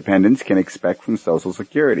what your dependents can expect from Social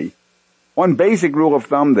Security. One basic rule of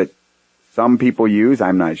thumb that some people use,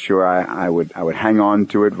 I'm not sure I would hang on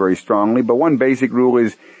to it very strongly, but one basic rule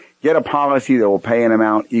is get a policy that will pay an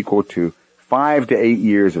amount equal to 5 to 8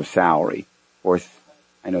 years of salary. Of course,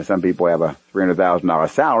 I know some people have a $300,000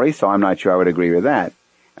 salary, so I'm not sure I would agree with that.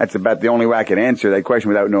 That's about the only way I can answer that question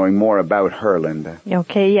without knowing more about her, Linda.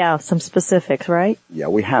 Okay, yeah, some specifics, right? Yeah,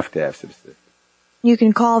 we have to have specifics. You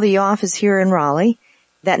can call the office here in Raleigh.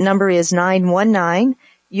 That number is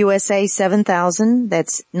 919-USA-7000.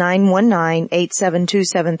 That's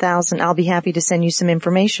 919-872-7000. I'll be happy to send you some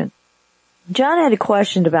information. John had a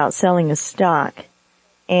question about selling a stock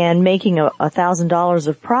and making $1,000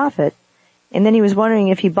 of profit. And then he was wondering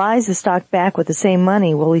if he buys the stock back with the same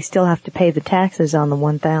money, will he still have to pay the taxes on the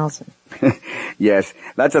 $1,000? Yes,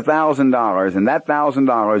 that's $1,000, and that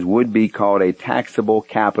 $1,000 would be called a taxable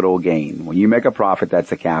capital gain. When you make a profit,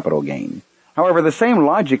 that's a capital gain. However, the same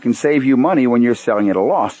logic can save you money when you're selling at a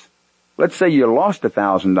loss. Let's say you lost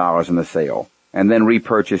 $1,000 in the sale and then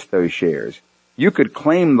repurchased those shares. You could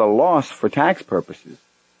claim the loss for tax purposes.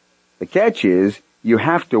 The catch is you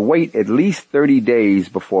have to wait at least 30 days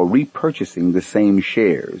before repurchasing the same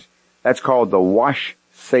shares. That's called the wash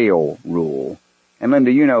sale rule. And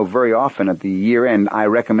Linda, very often at the year end, I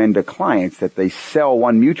recommend to clients that they sell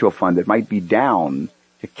one mutual fund that might be down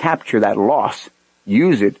to capture that loss,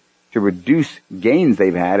 use it to reduce gains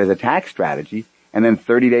they've had as a tax strategy, and then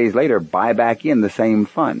 30 days later buy back in the same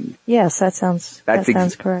fund. Yes, that sounds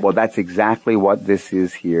correct. Well, that's exactly what this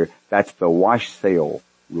is here. That's the wash sale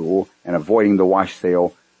rule and avoiding the wash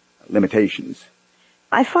sale limitations.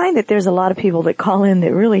 I find that there's a lot of people that call in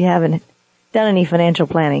that really haven't done any financial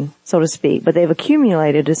planning, so to speak, but they've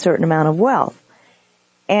accumulated a certain amount of wealth.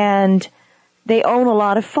 And they own a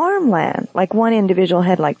lot of farmland. Like one individual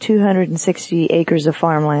had like 260 acres of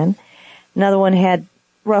farmland. Another one had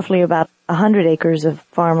roughly about 100 acres of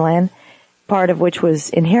farmland, part of which was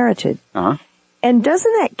inherited. Uh-huh. And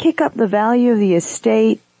doesn't that kick up the value of the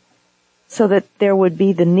estate so that there would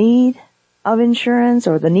be the need of insurance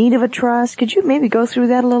or the need of a trust? Could you maybe go through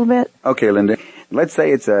that a little bit? Okay, Linda. Let's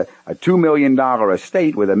say it's a $2 million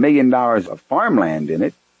estate with $1 million of farmland in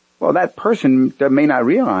it. Well, that person may not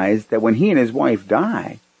realize that when he and his wife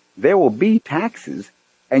die, there will be taxes,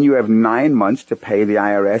 and you have 9 months to pay the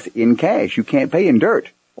IRS in cash. You can't pay in dirt.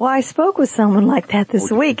 Well, I spoke with someone like that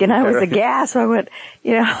this week, and I was aghast. I went,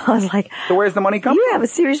 I was like, so where's the money come from? You have a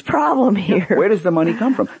serious problem here. Where does the money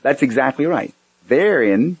come from? That's exactly right.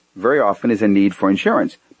 Therein, very often, is a need for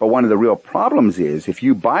insurance. But one of the real problems is, if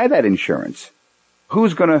you buy that insurance,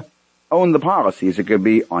 who's going to own the policy? Is it going to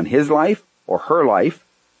be on his life or her life?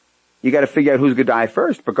 You got to figure out who's going to die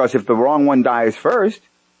first, because if the wrong one dies first,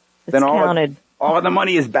 then all of the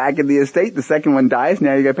money is back in the estate. The second one dies.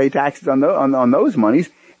 Now you got to pay taxes on those monies,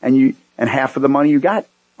 and half of the money you got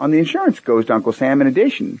on the insurance goes to Uncle Sam in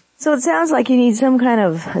addition. So it sounds like you need some kind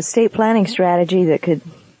of estate planning strategy that could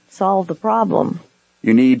solve the problem.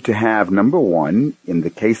 You need to have, number one, in the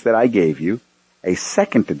case that I gave you, a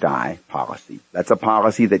second to die policy. That's a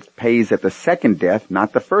policy that pays at the second death,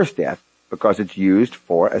 not the first death, because it's used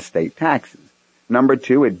for estate taxes. Number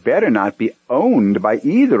two, it better not be owned by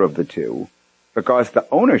either of the two, because the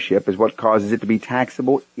ownership is what causes it to be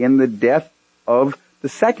taxable in the death of the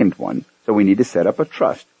second one. So we need to set up a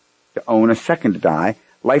trust to own a second to die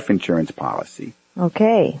life insurance policy.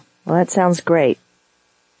 Okay. Well, that sounds great.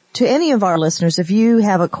 To any of our listeners, if you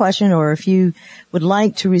have a question or if you would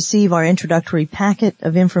like to receive our introductory packet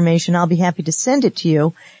of information, I'll be happy to send it to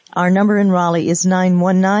you. Our number in Raleigh is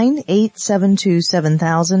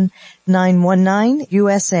 919-872-7000,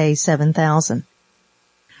 919-USA-7000.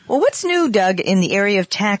 Well, what's new, Doug, in the area of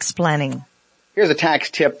tax planning? Here's a tax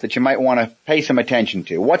tip that you might want to pay some attention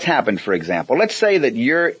to. What's happened, for example? Let's say that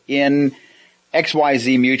you're in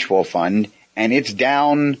XYZ mutual fund and it's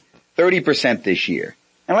down 30% this year.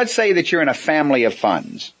 And let's say that you're in a family of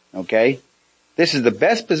funds, okay? This is the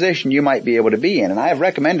best position you might be able to be in, and I have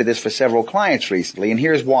recommended this for several clients recently, and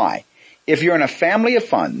here's why. If you're in a family of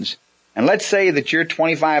funds, and let's say that your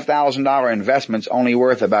 $25,000 investment's only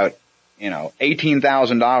worth about,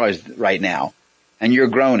 $18,000 right now, and you're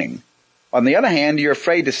groaning. On the other hand, you're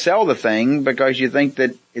afraid to sell the thing because you think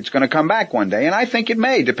that it's going to come back one day, and I think it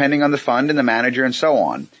may, depending on the fund and the manager and so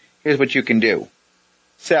on. Here's what you can do.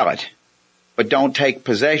 Sell it, but don't take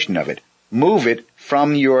possession of it. Move it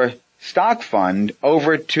from your stock fund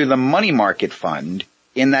over to the money market fund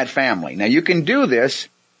in that family. Now you can do this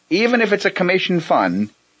even if it's a commission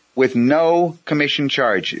fund with no commission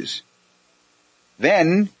charges.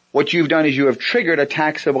 Then what you've done is you have triggered a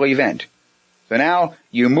taxable event. So now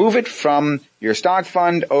you move it from your stock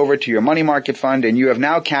fund over to your money market fund, and you have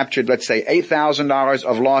now captured, let's say, $8,000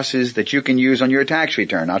 of losses that you can use on your tax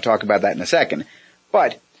return. I'll talk about that in a second.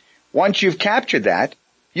 But once you've captured that,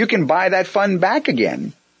 you can buy that fund back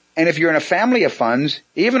again. And if you're in a family of funds,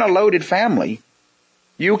 even a loaded family,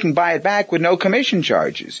 you can buy it back with no commission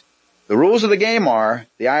charges. The rules of the game are,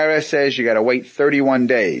 the IRS says you got to wait 31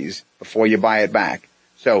 days before you buy it back.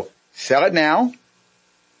 So sell it now,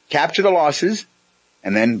 capture the losses,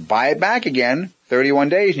 and then buy it back again 31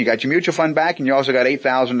 days, and you got your mutual fund back, and you also got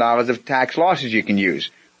 $8,000 of tax losses you can use.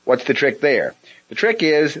 What's the trick there? The trick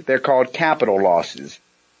is they're called capital losses.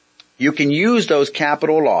 You can use those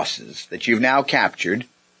capital losses that you've now captured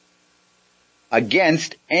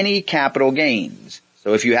against any capital gains.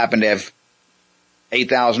 So if you happen to have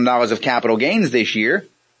 $8,000 of capital gains this year,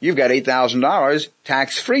 you've got $8,000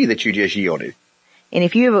 tax-free that you just yielded. And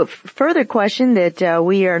if you have a further question that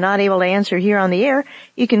we are not able to answer here on the air,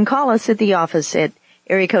 you can call us at the office at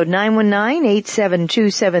area code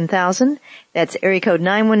 919-872-7000. That's area code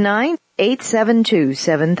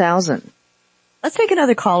 919-872-7000. Let's take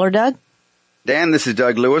another caller, Doug. Dan, this is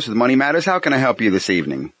Doug Lewis with Money Matters. How can I help you this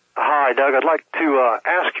evening? Hi, Doug. I'd like to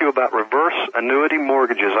ask you about reverse annuity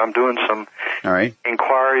mortgages. I'm doing some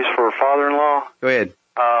inquiries for a father-in-law. Go ahead.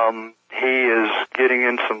 He is getting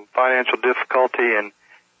in some financial difficulty, and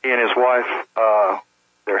he and his wife,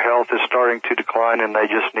 their health is starting to decline, and they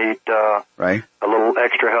just need a little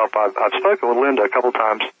extra help. I've spoken with Linda a couple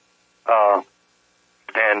times,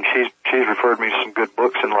 and she's referred me to some good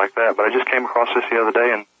books and like that. But I just came across this the other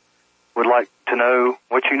day and would like to know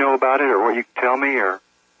what you know about it, or what you can tell me, or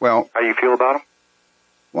how you feel about them.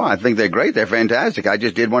 Well, I think they're great. They're fantastic. I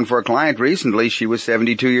just did one for a client recently. She was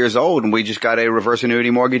 72 years old, and we just got a reverse annuity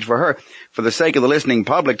mortgage for her. For the sake of the listening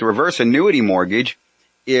public, the reverse annuity mortgage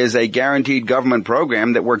is a guaranteed government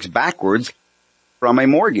program that works backwards from a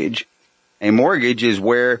mortgage. A mortgage is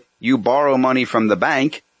where you borrow money from the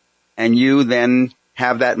bank, and you then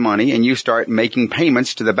have that money, and you start making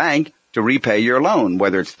payments to the bank to repay your loan,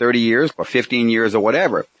 whether it's 30 years or 15 years or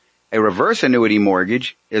whatever. A reverse annuity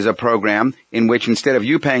mortgage is a program in which instead of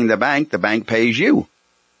you paying the bank pays you.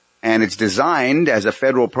 And it's designed as a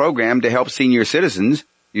federal program to help senior citizens.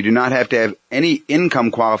 You do not have to have any income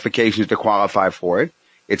qualifications to qualify for it.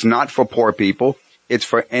 It's not for poor people. It's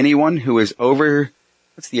for anyone who is over,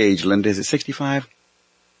 what's the age limit? Is it 65?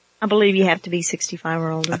 I believe you have to be 65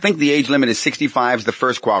 or older. I think the age limit is 65 is the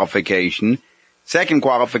first qualification. Second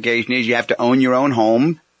qualification is you have to own your own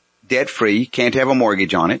home, debt-free, can't have a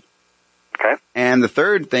mortgage on it. Okay. And the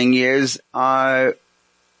third thing is,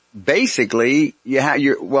 basically,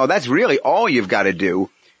 that's really all you've got to do.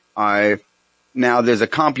 Now there's a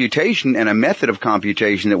computation and a method of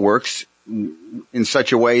computation that works in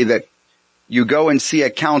such a way that you go and see a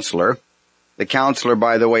counselor. The counselor,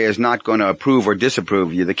 by the way, is not going to approve or disapprove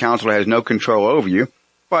of you. The counselor has no control over you,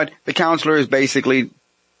 but the counselor is basically,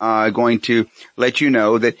 going to let you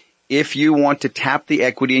know that if you want to tap the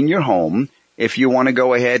equity in your home, if you want to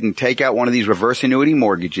go ahead and take out one of these reverse annuity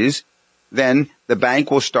mortgages, then the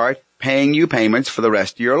bank will start paying you payments for the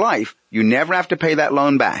rest of your life. You never have to pay that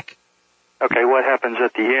loan back. Okay, what happens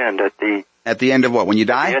at the end? At the end of what? When you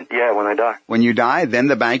die? Yeah, when I die. When you die, then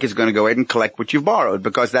the bank is going to go ahead and collect what you've borrowed,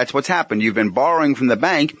 because that's what's happened. You've been borrowing from the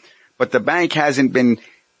bank, but the bank hasn't been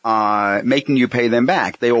making you pay them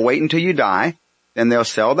back. They will wait until you die, then they'll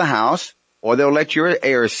sell the house, or they'll let your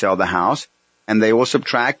heirs sell the house, and they will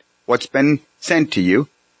subtract what's been sent to you,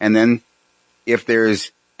 and then if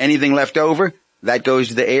there's anything left over, that goes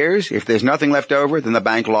to the heirs. If there's nothing left over, then the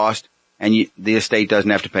bank lost, and the estate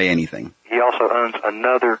doesn't have to pay anything. He also owns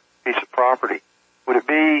another piece of property. Would it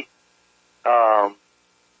be,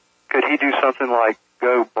 could he do something like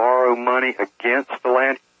go borrow money against the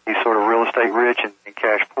land? He's sort of real estate rich and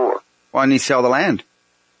cash poor. Why didn't he sell the land?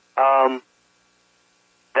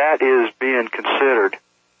 That is being considered.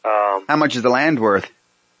 How much is the land worth?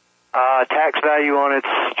 Tax value on it's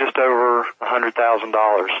just over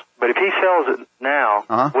 $100,000. But if he sells it now,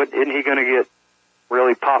 isn't he going to get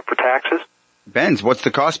really popped for taxes? Depends. What's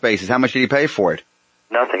the cost basis? How much did he pay for it?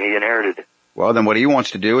 Nothing. He inherited it. Well, then what he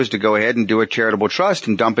wants to do is to go ahead and do a charitable trust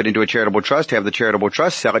and dump it into a charitable trust, have the charitable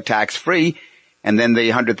trust sell it tax-free, and then the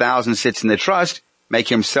 $100,000 sits in the trust, make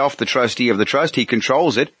himself the trustee of the trust. He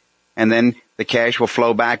controls it, and then the cash will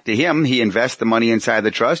flow back to him. He invests the money inside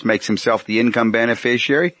the trust, makes himself the income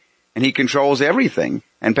beneficiary, and he controls everything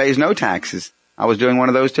and pays no taxes. I was doing one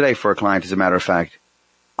of those today for a client, as a matter of fact.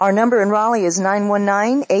 Our number in Raleigh is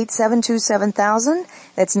 919-872-7000.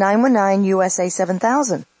 That's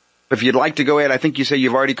 919-USA-7000. If you'd like to go ahead, I think you say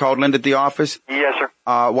you've already called Linda at the office? Yes, sir.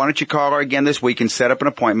 Why don't you call her again this week and set up an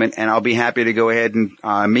appointment, and I'll be happy to go ahead and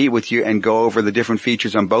meet with you and go over the different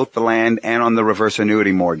features on both the land and on the reverse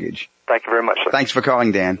annuity mortgage. Thank you very much, sir. Thanks for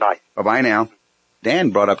calling, Dan. Bye. Bye-bye now.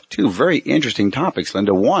 Dan brought up two very interesting topics,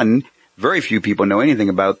 Linda. One, very few people know anything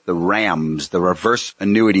about the RAMs, the reverse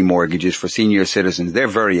annuity mortgages for senior citizens. They're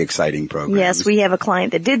very exciting programs. Yes, we have a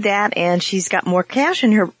client that did that, and she's got more cash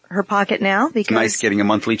in her pocket now because... It's nice getting a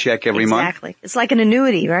monthly check every month. Exactly. It's like an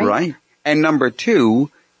annuity, right? Right. And number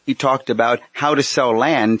two, he talked about how to sell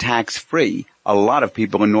land tax-free. A lot of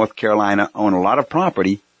people in North Carolina own a lot of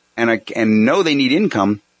property and know they need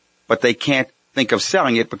income, but they can't think of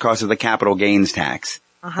selling it because of the capital gains tax.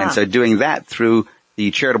 And so doing that through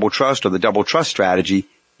the charitable trust or the double trust strategy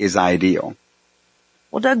is ideal.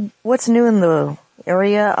 Well, Doug, what's new in the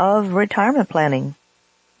area of retirement planning?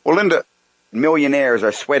 Well, Linda, millionaires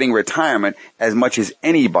are sweating retirement as much as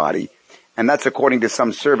anybody. And that's according to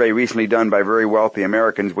some survey recently done by very wealthy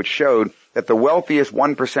Americans, which showed that the wealthiest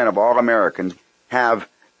 1% of all Americans have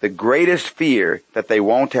the greatest fear that they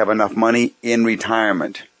won't have enough money in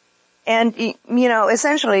retirement. And,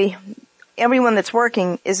 essentially, everyone that's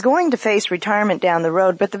working is going to face retirement down the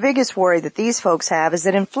road, but the biggest worry that these folks have is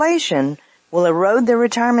that inflation will erode their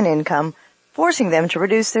retirement income, forcing them to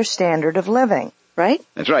reduce their standard of living, right?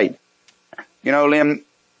 That's right. Lynn,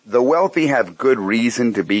 the wealthy have good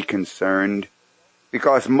reason to be concerned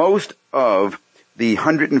because most of the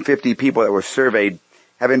 150 people that were surveyed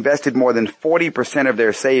have invested more than 40% of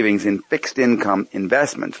their savings in fixed income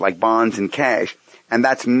investments like bonds and cash. and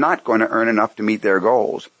that's not going to earn enough to meet their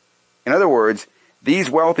goals. In other words, these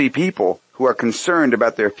wealthy people who are concerned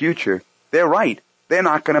about their future, they're right. They're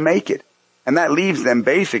not going to make it. And that leaves them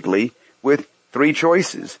basically with three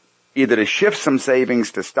choices. Either to shift some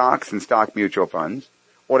savings to stocks and stock mutual funds,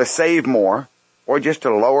 or to save more, or just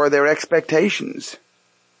to lower their expectations.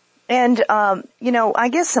 And, I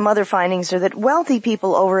guess some other findings are that wealthy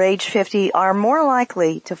people over age 50 are more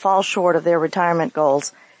likely to fall short of their retirement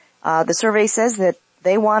goals. The survey says that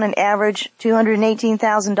they want an average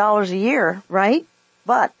 $218,000 a year, right?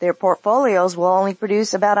 But their portfolios will only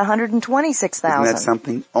produce about $126,000. Isn't that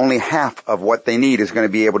something? Only half of what they need is going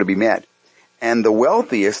to be able to be met. And the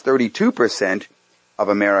wealthiest, 32% of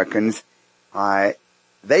Americans,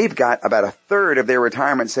 they've got about a third of their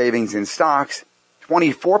retirement savings in stocks,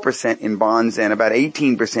 24% in bonds, and about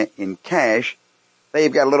 18% in cash.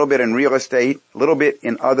 They've got a little bit in real estate, a little bit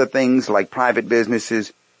in other things like private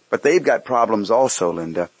businesses, but they've got problems also,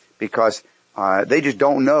 Linda, because they just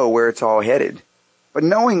don't know where it's all headed. But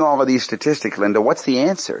knowing all of these statistics, Linda, what's the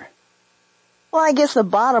answer? Well, I guess the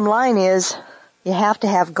bottom line is you have to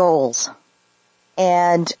have goals.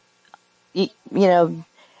 And, there are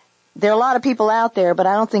a lot of people out there, but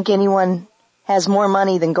I don't think anyone has more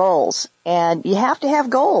money than goals. And you have to have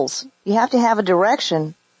goals. You have to have a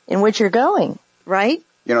direction in which you're going, right?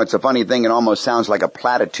 It's a funny thing. It almost sounds like a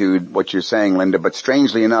platitude, what you're saying, Linda, but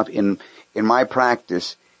strangely enough, in my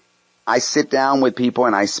practice, I sit down with people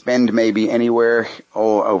and I spend maybe anywhere,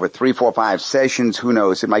 over 3, 4, 5 sessions, who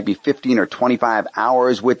knows, it might be 15 or 25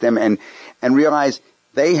 hours with them and realize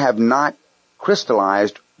they have not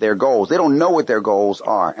crystallized their goals. They don't know what their goals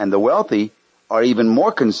are. And the wealthy are even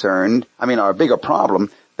more concerned, are a bigger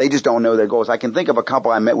problem. They just don't know their goals. I can think of a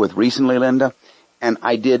couple I met with recently, Linda, and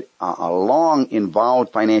I did a long,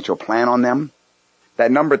 involved financial plan on them.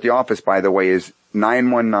 That number at the office, by the way, is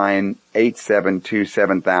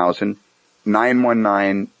 919-872-7000,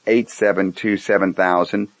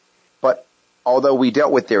 919-872-7000. But although we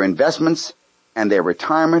dealt with their investments and their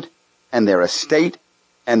retirement and their estate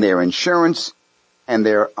and their insurance and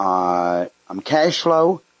their cash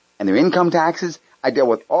flow and their income taxes, I dealt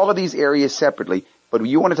with all of these areas separately. But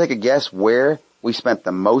you want to take a guess where we spent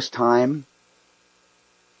the most time?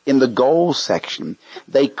 In the goals section.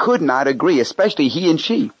 They could not agree, especially he and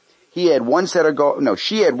she. He had one set of goals. No,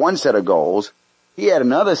 she had one set of goals. He had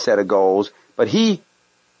another set of goals, but he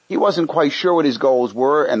wasn't quite sure what his goals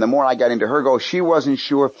were. And the more I got into her goals, she wasn't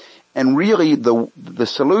sure. And really the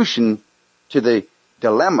solution to the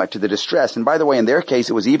dilemma, to the distress, and by the way, in their case,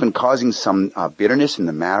 it was even causing some bitterness in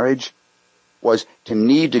the marriage, was to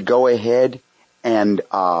need to go ahead and,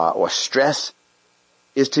 or stress,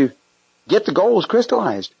 is to get the goals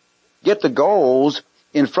crystallized. Get the goals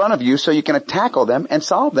in front of you so you can tackle them and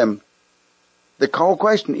solve them. The whole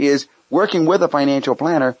question is working with a financial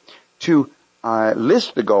planner to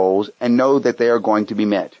list the goals and know that they are going to be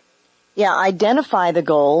met. Yeah, identify the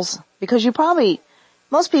goals, because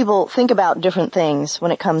most people think about different things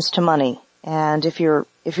when it comes to money. And if you're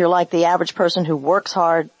like the average person who works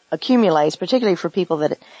hard, accumulates, particularly for people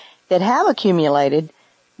that have accumulated,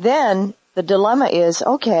 then the dilemma is,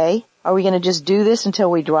 okay, are we going to just do this until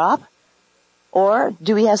we drop? Or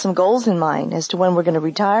do we have some goals in mind as to when we're going to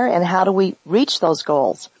retire, and how do we reach those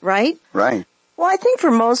goals, right? Right. Well, I think for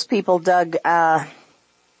most people, Doug,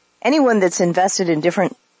 anyone that's invested in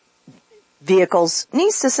different vehicles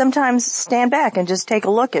needs to sometimes stand back and just take a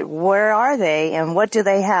look at where are they and what do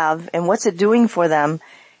they have and what's it doing for them,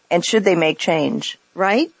 and should they make change,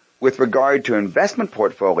 right? With regard to investment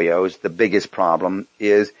portfolios, the biggest problem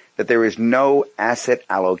is that there is no asset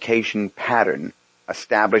allocation pattern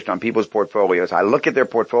established on people's portfolios. I look at their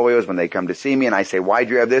portfolios when they come to see me and I say, why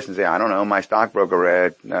do you have this? And say, I don't know, my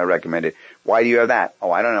stockbroker recommended. Why do you have that? Oh,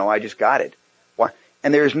 I don't know, I just got it. Why?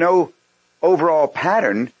 And there's no overall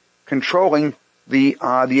pattern controlling the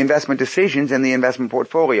investment decisions in the investment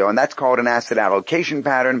portfolio. And that's called an asset allocation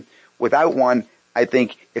pattern. Without one, I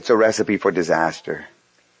think it's a recipe for disaster.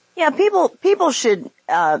 Yeah, people should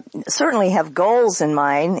certainly have goals in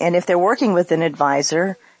mind, and if they're working with an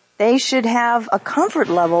advisor, they should have a comfort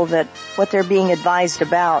level that what they're being advised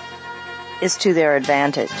about is to their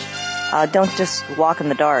advantage. Don't just walk in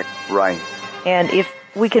the dark. Right. And if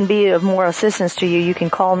we can be of more assistance to you, you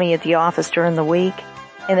can call me at the office during the week,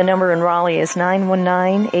 and the number in Raleigh is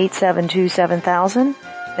 919-872-7000.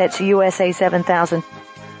 That's USA 7000.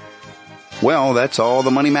 Well, that's all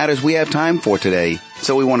the Money Matters we have time for today.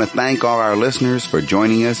 So we want to thank all our listeners for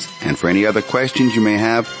joining us, and for any other questions you may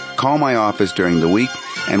have, call my office during the week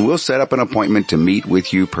and we'll set up an appointment to meet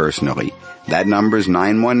with you personally. That number is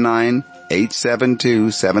 919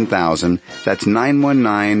 919-872-7000. That's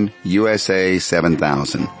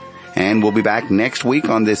 919-USA-7000. And we'll be back next week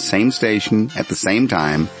on this same station at the same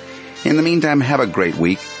time. In the meantime, have a great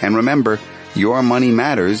week. And remember, your money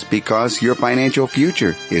matters because your financial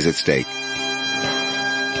future is at stake.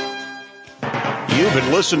 You've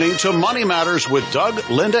been listening to Money Matters with Doug,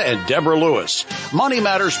 Linda, and Deborah Lewis. Money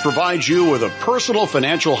Matters provides you with a personal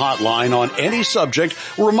financial hotline on any subject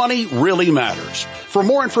where money really matters. For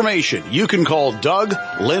more information, you can call Doug,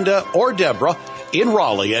 Linda, or Deborah in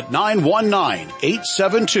Raleigh at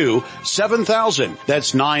 919-872-7000.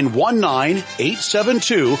 That's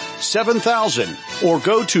 919-872-7000. Or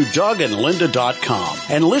go to DougAndLinda.com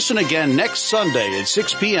and listen again next Sunday at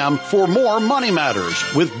 6 p.m. for more Money Matters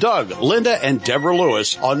with Doug, Linda, and Deborah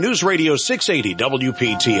Lewis on News Radio 680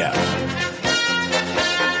 WPTF.